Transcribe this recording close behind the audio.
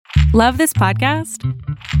Love this podcast?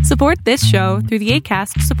 Support this show through the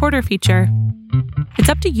Acast supporter feature. It's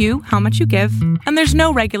up to you how much you give, and there's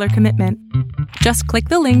no regular commitment. Just click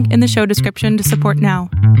the link in the show description to support now.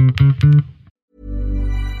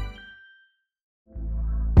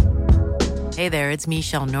 Hey there, it's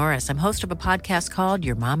Michelle Norris. I'm host of a podcast called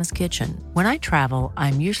Your Mama's Kitchen. When I travel,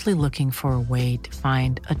 I'm usually looking for a way to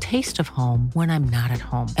find a taste of home when I'm not at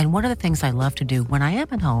home. And one of the things I love to do when I am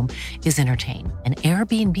at home is entertain. And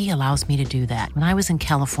Airbnb allows me to do that. When I was in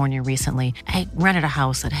California recently, I rented a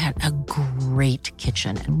house that had a great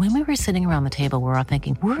kitchen. And when we were sitting around the table, we were all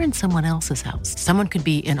thinking, we're in someone else's house. Someone could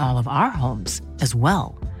be in all of our homes as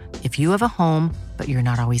well. If you have a home, but you're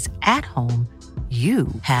not always at home, you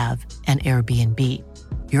have an Airbnb.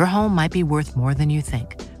 Your home might be worth more than you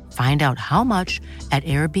think. Find out how much at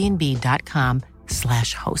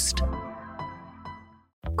airbnb.com/host.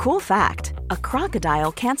 Cool fact, a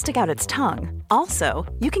crocodile can't stick out its tongue. Also,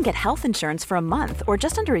 you can get health insurance for a month or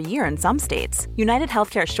just under a year in some states. United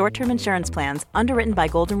Healthcare short-term insurance plans, underwritten by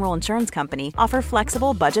Golden Rule Insurance Company, offer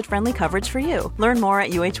flexible, budget-friendly coverage for you. Learn more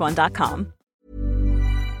at uh1.com.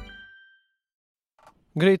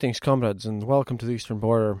 Greetings, comrades, and welcome to the Eastern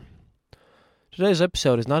Border. Today's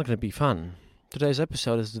episode is not going to be fun. Today's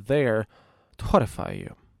episode is there to horrify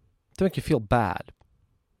you, to make you feel bad.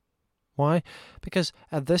 Why? Because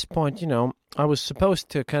at this point, I was supposed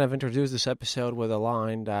to kind of introduce this episode with a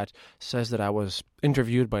line that says that I was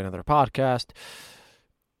interviewed by another podcast,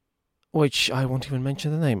 which I won't even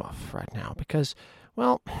mention the name of right now, because,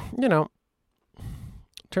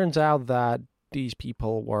 turns out that these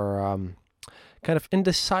people were kind of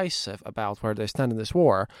indecisive about where they stand in this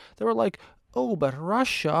war. They were like, oh, but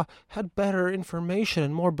Russia had better information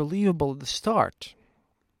and more believable at the start.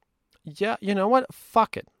 Yeah, you know what?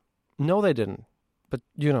 Fuck it. No, they didn't. But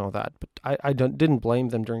you know that. But I didn't blame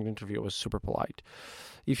them during the interview. It was super polite.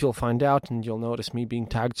 If you'll find out and you'll notice me being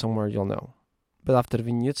tagged somewhere, you'll know. But after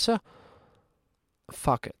Vinnytsia,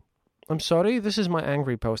 fuck it. I'm sorry, this is my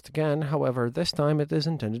angry post again. However, this time it is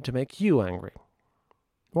intended to make you angry.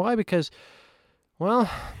 Why? Because, well,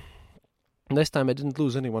 this time I didn't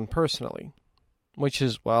lose anyone personally, which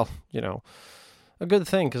is, a good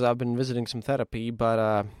thing because I've been visiting some therapy,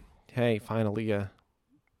 but, hey, finally a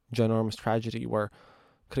ginormous tragedy where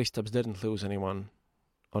Kristaps didn't lose anyone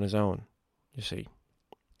on his own, you see.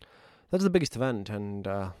 That's the biggest event, and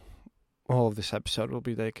all of this episode will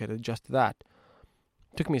be dedicated just to that.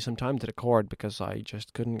 It took me some time to record because I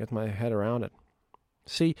just couldn't get my head around it.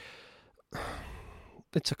 See,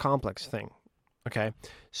 it's a complex thing. Okay,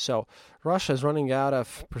 so Russia is running out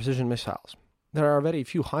of precision missiles. There are very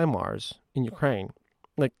few HIMARS in Ukraine,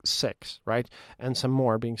 like 6, right? And some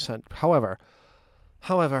more being sent. However,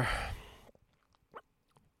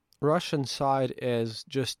 Russian side is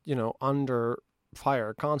just, under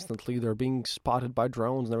fire constantly. They're being spotted by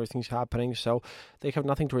drones and everything's happening, so they have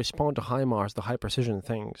nothing to respond to HIMARS, the high precision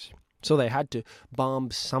things. So they had to bomb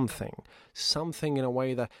something in a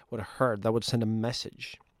way that would hurt, that would send a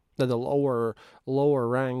message. That the lower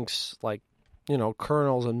ranks, like,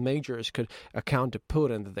 colonels and majors could account to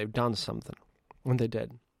Putin that they've done something. And they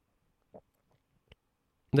did.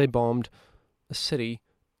 They bombed a city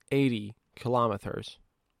 80 kilometers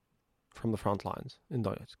from the front lines in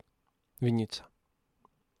Donetsk, Vinnytsia.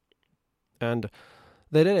 And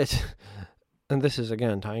they did it, and this is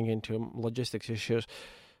again tying into logistics issues,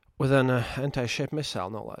 with an anti-ship missile,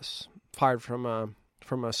 no less, fired from a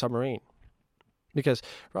submarine. Because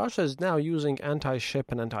Russia is now using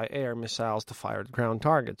anti-ship and anti-air missiles to fire at ground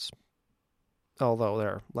targets, although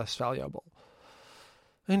they're less valuable.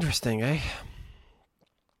 Interesting, eh?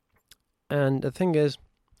 And the thing is,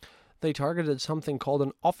 they targeted something called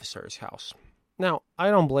an officer's house. Now,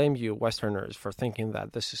 I don't blame you Westerners for thinking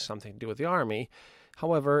that this is something to do with the army.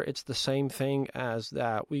 However, it's the same thing as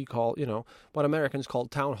that we call, what Americans call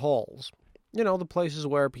town halls. The places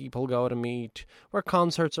where people go to meet, where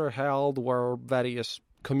concerts are held, where various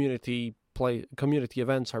community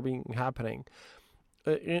events are happening.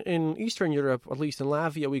 In Eastern Europe, at least in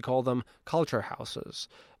Latvia, we call them culture houses.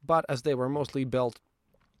 But as they were mostly built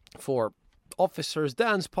for officers'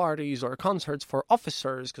 dance parties or concerts for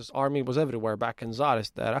officers, because army was everywhere back in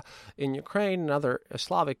Tsarist era, in Ukraine and other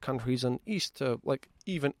Slavic countries and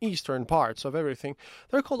even eastern parts of everything,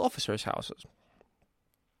 they're called officers' houses.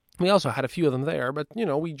 We also had a few of them there, but,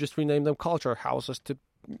 we just renamed them culture houses to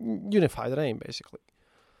unify the name, basically.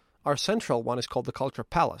 Our central one is called the Culture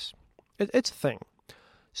Palace. It's a thing.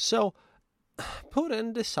 So,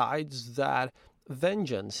 Putin decides that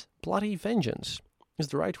vengeance, bloody vengeance, is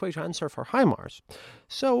the right way to answer for HIMARS.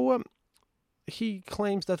 So, he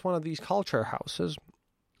claims that one of these culture houses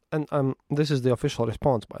and this is the official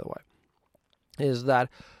response, by the way, is that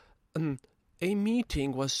a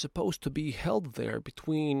meeting was supposed to be held there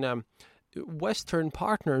between Western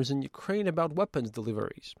partners in Ukraine about weapons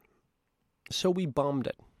deliveries. So we bombed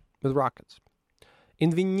it with rockets.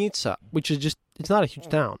 In Vinnytsia, which is just, it's not a huge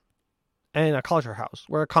town, and a culture house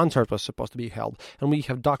where a concert was supposed to be held, and we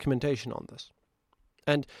have documentation on this.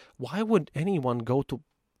 And why would anyone go to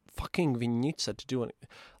fucking Vinnytsia to do anything?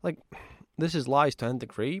 Like, this is lies to a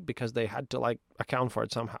degree, because they had to, like, account for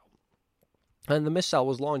it somehow. And the missile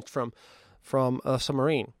was launched from a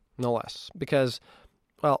submarine, no less, because,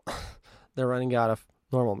 well, they're running out of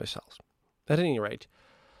normal missiles. At any rate,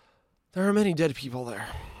 there are many dead people there,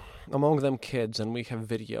 among them kids, and we have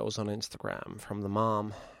videos on Instagram from the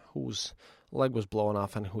mom whose leg was blown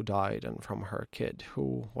off and who died, and from her kid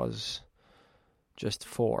who was just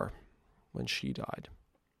 4 when she died.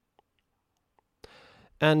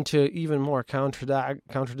 And to even more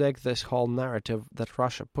contradict this whole narrative that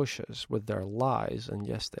Russia pushes with their lies, and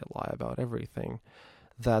yes, they lie about everything,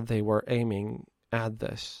 that they were aiming at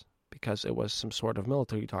this because it was some sort of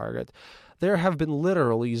military target, there have been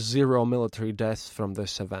literally 0 military deaths from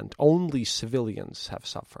this event. Only civilians have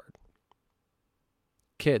suffered.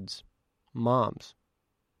 Kids, moms,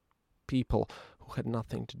 people who had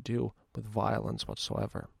nothing to do with violence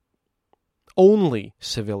whatsoever. Only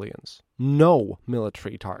civilians. No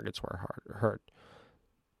military targets were hurt.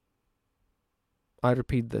 I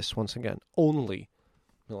repeat this once again. Only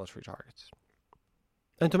military targets.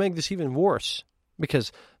 And to make this even worse,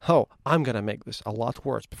 because, I'm going to make this a lot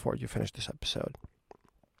worse before you finish this episode.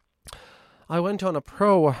 I went on a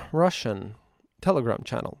pro-Russian Telegram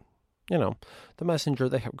channel. You know, the Messenger,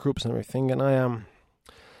 they have groups and everything, and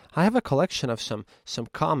I have a collection of some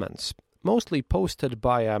comments, mostly posted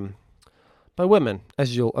by women,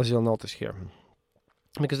 as you'll notice here,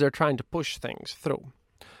 because they're trying to push things through.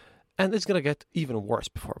 And it's going to get even worse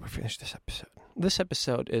before we finish this episode. This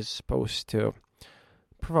episode is supposed to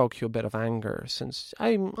provoke you a bit of anger, since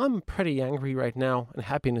I'm pretty angry right now, and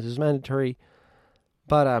happiness is mandatory,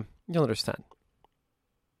 but you'll understand.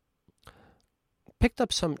 Picked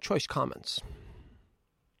up some choice comments.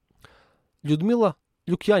 Людмила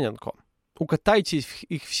Lukyanenko. Укатайте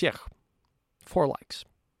их всех. 4 likes.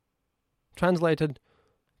 Translated,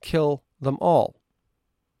 kill them all.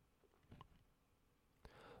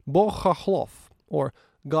 Bog Chochlov, or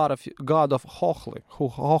God of Chochly, who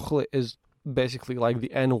Chochly is basically like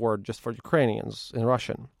the N-word just for Ukrainians in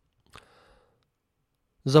Russian.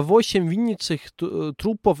 За 8 винницых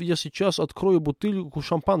трупов я сейчас открою бутылку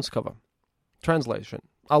шампанского. Translation,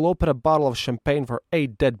 I'll open a bottle of champagne for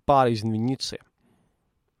 8 dead bodies in Vinnytsia.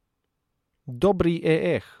 Добрый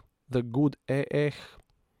эх, the good эх.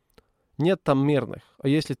 Нет там мирных, а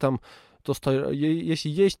если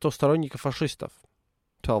есть, то сторонников фашистов.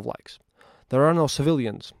 12 likes. There are no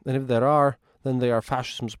civilians, and if there are, then they are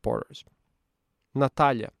fascism supporters.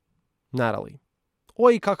 Natalia, Natalie.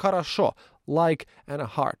 Ой, как хорошо, like and a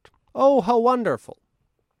heart. Oh, how wonderful.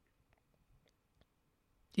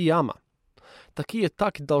 Iyama. Такие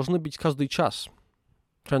атаки должны быть каждый час.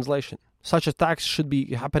 Translation. Such attacks should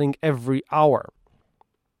be happening every hour.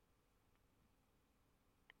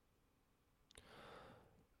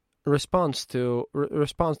 Response to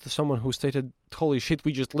someone who stated, holy shit,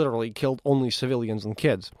 we just literally killed only civilians and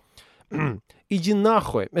kids. Иди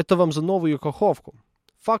нахуй, это вам за новую Каховку.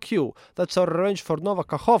 Fuck you, that's our revenge for Nova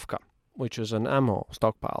Kakhovka, which is an ammo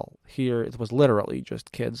stockpile. Here it was literally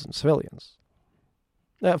just kids and civilians.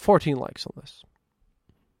 14 likes on this.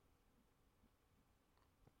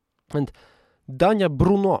 And Danya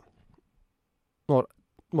Bruno.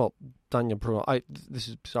 Well, Danya Bruno. This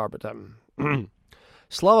is bizarre, but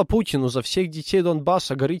Слава Путину, за всех детей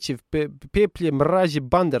Донбасса горите в пепле мрази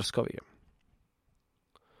бандерсковые.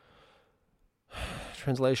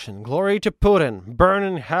 Translation. Glory to Putin. Burn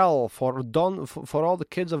in hell for all the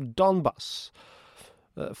kids of Donbass.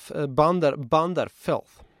 Bander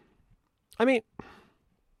filth. I mean,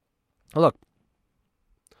 look.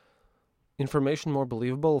 Information more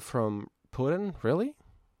believable from Putin? Really?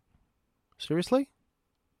 Seriously?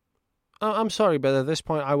 I'm sorry, but at this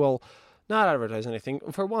point I will not advertise anything.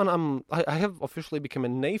 For one, I have officially become a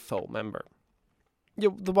NAFO member.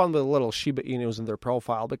 The one with a little Shiba Inus in their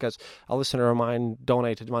profile, because a listener of mine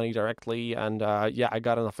donated money directly, and I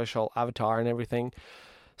got an official avatar and everything.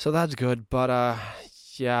 So that's good, but I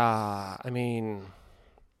mean,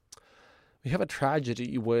 we have a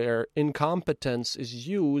tragedy where incompetence is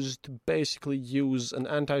used to basically use an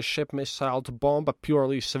anti-ship missile to bomb a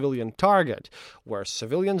purely civilian target, where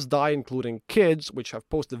civilians die, including kids, which have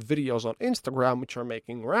posted videos on Instagram which are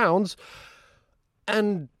making rounds,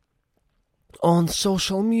 and On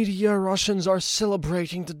social media, Russians are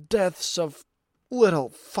celebrating the deaths of little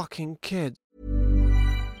fucking kids.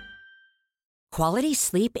 Quality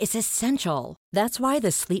sleep is essential. That's why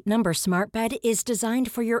the Sleep Number Smart Bed is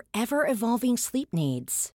designed for your ever-evolving sleep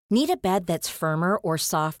needs. Need a bed that's firmer or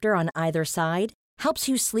softer on either side? Helps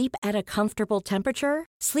you sleep at a comfortable temperature?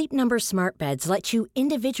 Sleep Number Smart Beds let you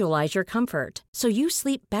individualize your comfort, so you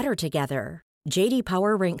sleep better together. J.D.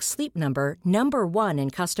 Power ranks Sleep Number number 1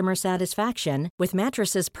 in customer satisfaction with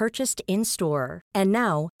mattresses purchased in-store. And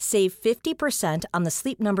now, save 50% on the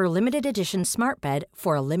Sleep Number Limited Edition Smart Bed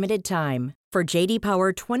for a limited time. For J.D.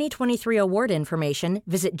 Power 2023 award information,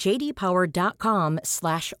 visit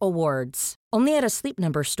jdpower.com/awards. Only at a Sleep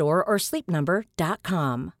Number store or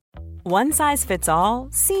sleepnumber.com. One size fits all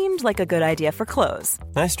seemed like a good idea for clothes.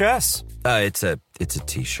 Nice dress. It's a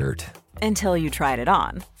t-shirt. Until you tried it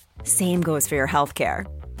on. Same goes for your healthcare.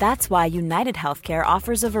 That's why United Healthcare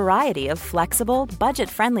offers a variety of flexible,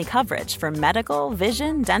 budget-friendly coverage for medical,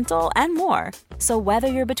 vision, dental, and more. So whether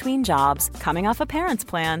you're between jobs, coming off a parent's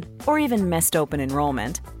plan, or even missed open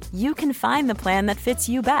enrollment, you can find the plan that fits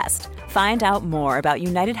you best. Find out more about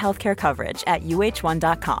United Healthcare coverage at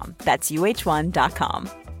uh1.com. That's uh1.com.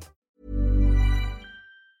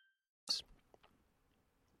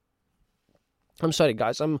 I'm sorry,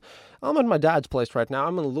 guys. I'm at my dad's place right now.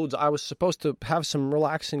 I'm in Lodz. I was supposed to have some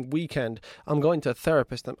relaxing weekend. I'm going to a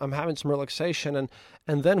therapist. I'm having some relaxation,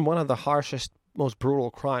 and then one of the harshest, most brutal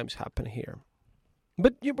crimes happened here.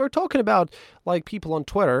 But we're talking about, like, people on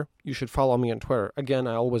Twitter. You should follow me on Twitter. Again,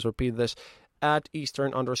 I always repeat this. At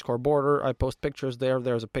Eastern_border. I post pictures there.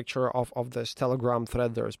 There's a picture of this Telegram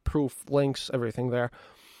thread. There's proof, links, everything there.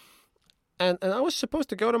 And I was supposed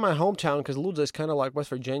to go to my hometown because Lodz is kind of like West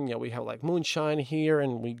Virginia. We have like moonshine here,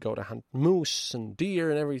 and we go to hunt moose and deer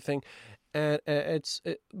and everything. And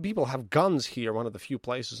people have guns here. One of the few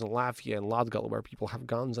places in Latvia and Latgal where people have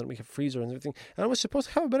guns, and we have freezers and everything. And I was supposed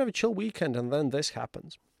to have a bit of a chill weekend, and then this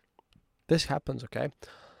happens. This happens, okay?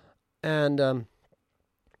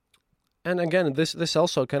 And again, this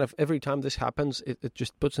also kind of, every time this happens, it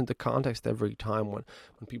just puts into context every time when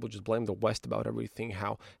people just blame the West about everything,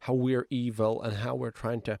 how we're evil and how we're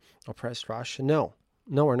trying to oppress Russia. No,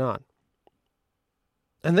 we're not.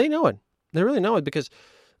 And they know it. They really know it, because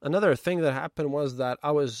another thing that happened was that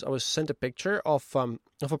I was sent a picture of a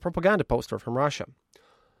propaganda poster from Russia.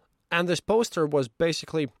 And this poster was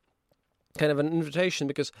basically kind of an invitation,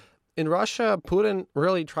 because in Russia, Putin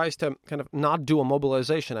really tries to kind of not do a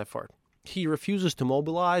mobilization effort. He refuses to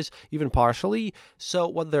mobilize, even partially. So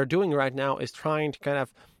what they're doing right now is trying to kind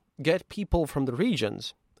of get people from the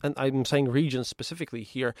regions, and I'm saying regions specifically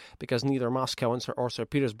here because neither Moscow or St.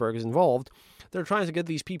 Petersburg is involved. They're trying to get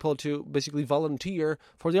these people to basically volunteer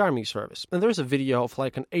for the army service. And there's a video of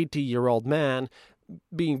like an 80-year-old man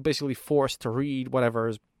being basically forced to read whatever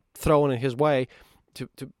is thrown in his way to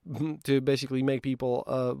basically make people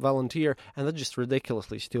volunteer, and that's just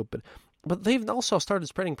ridiculously stupid. But they've also started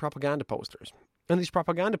spreading propaganda posters. And these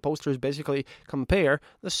propaganda posters basically compare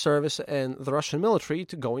the service in the Russian military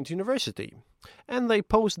to going to university. And they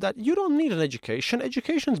post that you don't need an education.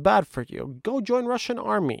 Education's bad for you. Go join Russian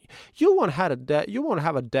army. You won't have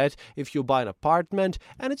a debt if you buy an apartment.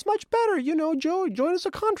 And it's much better, join as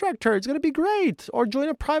a contractor. It's going to be great. Or join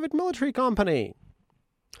a private military company.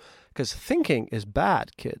 Because thinking is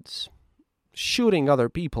bad, kids. Shooting other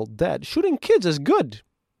people dead. Shooting kids is good.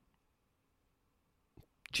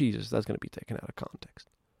 Jesus, that's going to be taken out of context.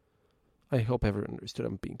 I hope everyone understood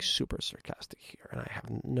I'm being super sarcastic here, and I have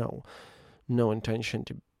no intention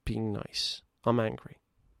to being nice. I'm angry.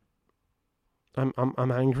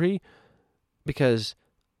 I'm angry because,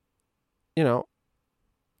 the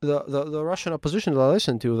Russian opposition that I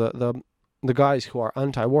listen to, the guys who are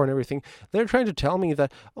anti-war and everything, they're trying to tell me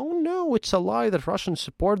that, oh no, it's a lie that Russians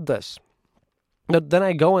support this. But then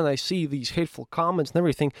I go and I see these hateful comments and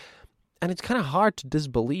everything, and it's kind of hard to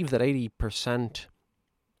disbelieve that 80%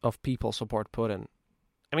 of people support Putin.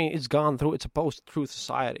 I mean, it's a post-truth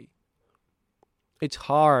society. It's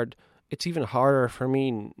hard. It's even harder for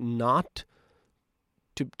me not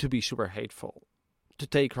to be super hateful, to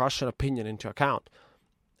take Russian opinion into account.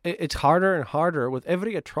 It's harder and harder. With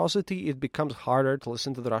every atrocity, it becomes harder to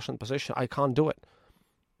listen to the Russian position. I can't do it.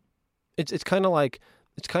 It's kind of like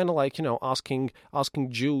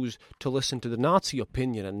asking Jews to listen to the Nazi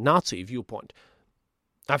opinion and Nazi viewpoint.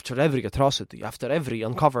 After every atrocity, after every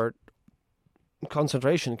uncovered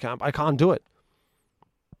concentration camp, I can't do it.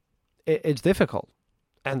 It's difficult,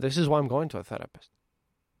 and this is why I'm going to a therapist.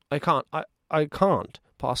 I can't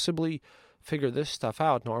possibly figure this stuff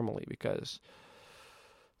out normally, because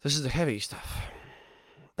this is the heavy stuff.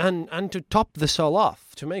 And to top this all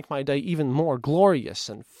off, to make my day even more glorious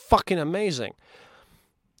and fucking amazing,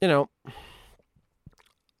 the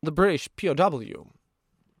British POW,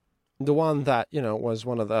 the one that, was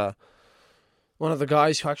one of the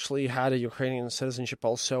guys who actually had a Ukrainian citizenship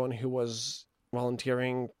also, and who was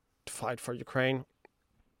volunteering to fight for Ukraine,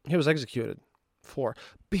 he was executed for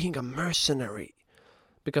being a mercenary.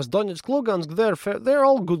 Because Donetsk, Lugansk, they're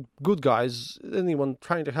all good guys. Anyone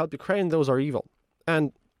trying to help Ukraine, those are evil.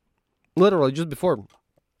 And literally just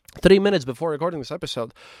 3 minutes before recording this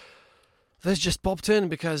episode, this just popped in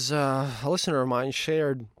because a listener of mine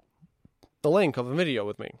shared the link of a video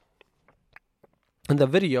with me. And the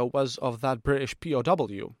video was of that British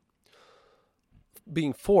POW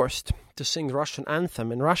being forced to sing the Russian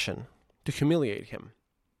anthem in Russian to humiliate him.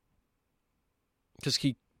 Because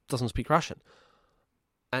he doesn't speak Russian.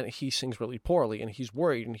 And he sings really poorly, and he's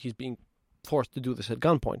worried, and he's being forced to do this at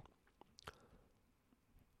gunpoint.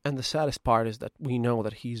 And the saddest part is that we know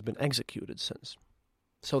that he's been executed since.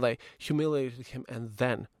 So they humiliated him, and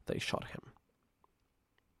then they shot him.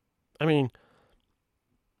 I mean,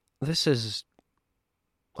 this is...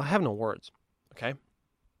 I have no words, okay?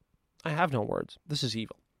 I have no words. This is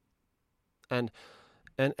evil. And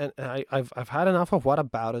I've had enough of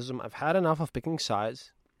whataboutism. I've had enough of picking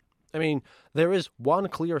sides. I mean, there is one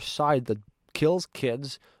clear side that kills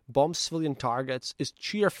kids, bombs civilian targets, is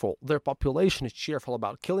cheerful. Their population is cheerful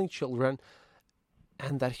about killing children,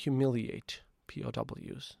 and that humiliate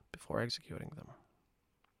POWs before executing them.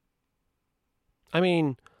 I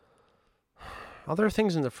mean, other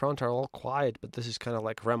things in the front are all quiet, but this is kind of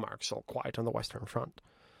like remarks, all quiet on the Western Front.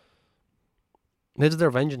 It's their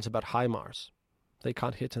vengeance about HIMARS. They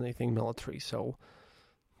can't hit anything military, so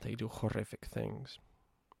they do horrific things.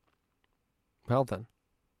 Well then,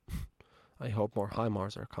 I hope more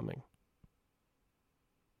HIMARS are coming.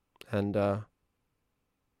 And I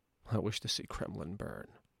wish to see Kremlin burn.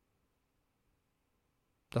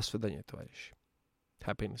 До свидания, товарищи.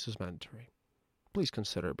 Happiness is mandatory. Please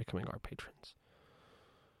consider becoming our patrons.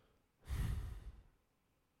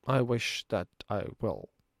 I wish that I will,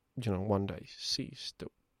 one day cease to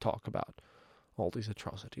talk about all these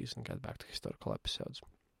atrocities and get back to historical episodes.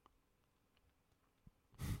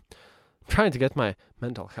 I'm trying to get my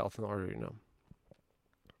mental health in order,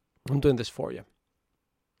 I'm doing this for you.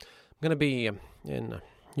 I'm going to be in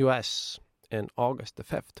U.S. in August the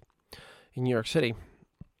 5th in New York City.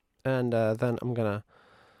 And then I'm gonna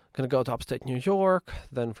go to upstate New York,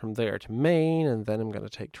 then from there to Maine, and then I'm going to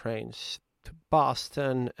take trains to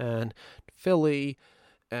Boston and Philly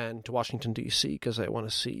and to Washington, D.C., because I want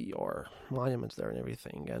to see your monuments there and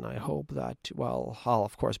everything. And I hope that, I'll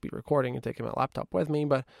of course be recording and taking my laptop with me,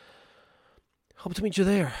 but hope to meet you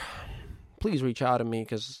there. Please reach out to me,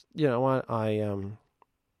 because, you know what, I'm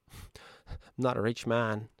not a rich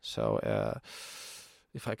man, so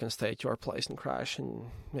if I can stay at your place and crash and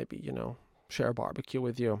maybe, share a barbecue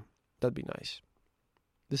with you, that'd be nice.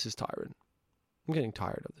 This is tiring. I'm getting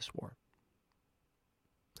tired of this war.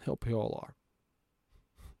 I hope you all are.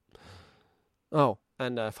 Oh,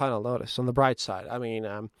 and final notice, on the bright side,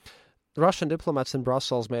 the Russian diplomats in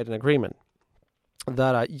Brussels made an agreement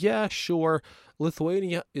that,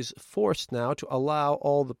 Lithuania is forced now to allow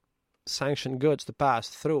all the sanctioned goods to pass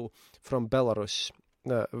through from Belarus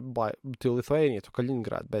to Lithuania, to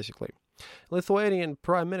Kaliningrad, basically. Lithuanian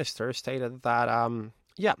Prime Minister stated that,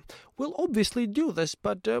 we'll obviously do this,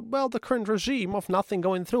 but, the current regime of nothing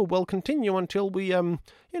going through will continue until we,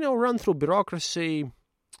 run through bureaucracy,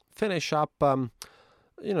 finish up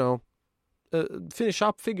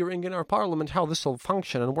figuring in our parliament how this will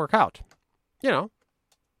function and work out.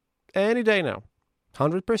 Any day now.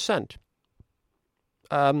 100%.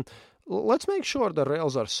 Let's make sure the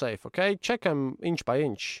rails are safe, okay? Check them inch by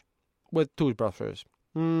inch with toothbrushes.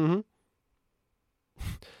 Mm-hmm.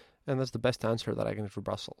 And that's the best answer that I can give for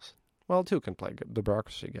Brussels. Well, two can play the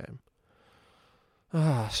bureaucracy game.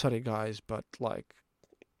 Sorry, guys, but,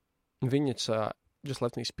 Vinnytsia just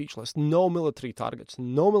left me speechless. No military targets,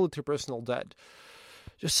 no military personnel dead,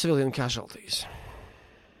 just civilian casualties.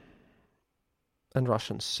 And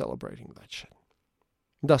Russians celebrating that shit.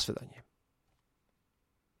 До свидания.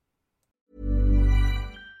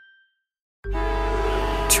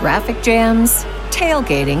 Traffic jams,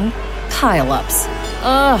 tailgating, pile-ups.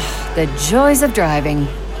 Ugh, the joys of driving.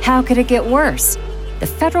 How could it get worse? The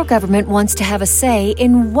federal government wants to have a say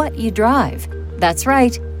in what you drive. That's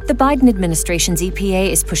right. The Biden administration's EPA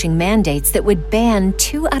is pushing mandates that would ban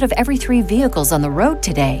 2 out of every 3 vehicles on the road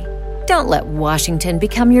today. Don't let Washington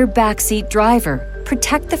become your backseat driver.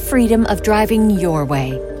 Protect the freedom of driving your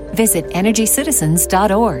way. Visit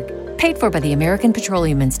EnergyCitizens.org. Paid for by the American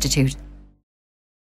Petroleum Institute.